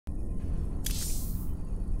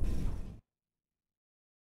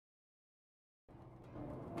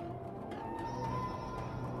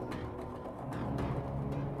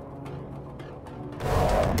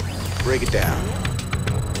Break it down.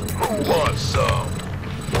 Who wants some?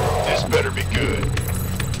 This better be good.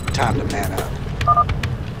 Time to man up.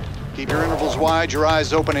 Keep your intervals wide, your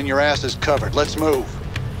eyes open, and your asses covered. Let's move.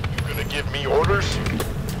 You gonna give me orders?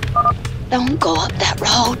 Don't go up that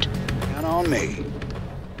road. Count on me.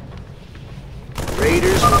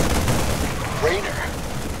 Raiders. Raider.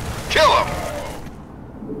 Kill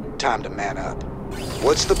him! Time to man up.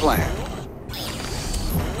 What's the plan?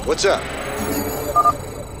 What's up?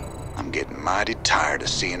 I'm getting mighty tired of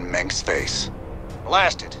seeing Menk's face.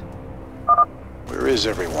 Blast it. Where is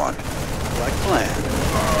everyone? Like plan.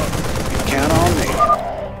 You count on me.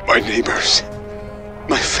 My neighbors.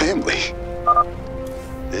 My family.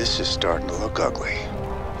 This is starting to look ugly.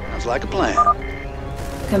 Sounds like a plan.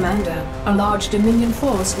 Commander, a large Dominion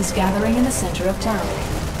force is gathering in the center of town.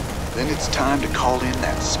 Then it's time to call in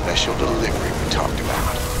that special delivery we talked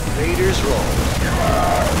about. Raiders roll.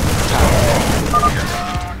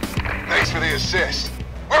 Thanks for the assist.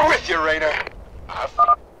 We're with you, Rainer.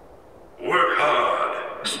 Work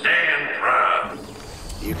hard. Stand proud.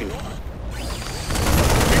 You can... We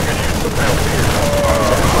can use some help here.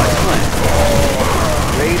 Sounds like a plan.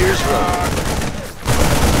 Raiders roll.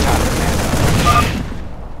 Time to man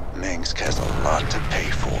up. Minsk has a lot to pay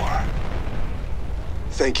for.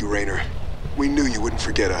 Thank you, Rainer. We knew you wouldn't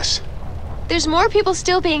forget us. There's more people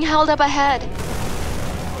still being held up ahead.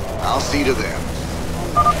 I'll see to them.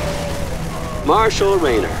 Marshal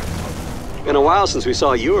Rainer. Been a while since we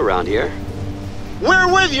saw you around here.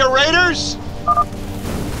 We're with you, Raiders!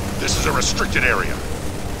 This is a restricted area.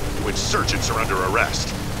 You insurgents are under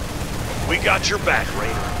arrest. We got your back,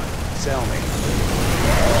 Rainer. Sell me.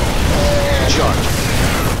 Charge.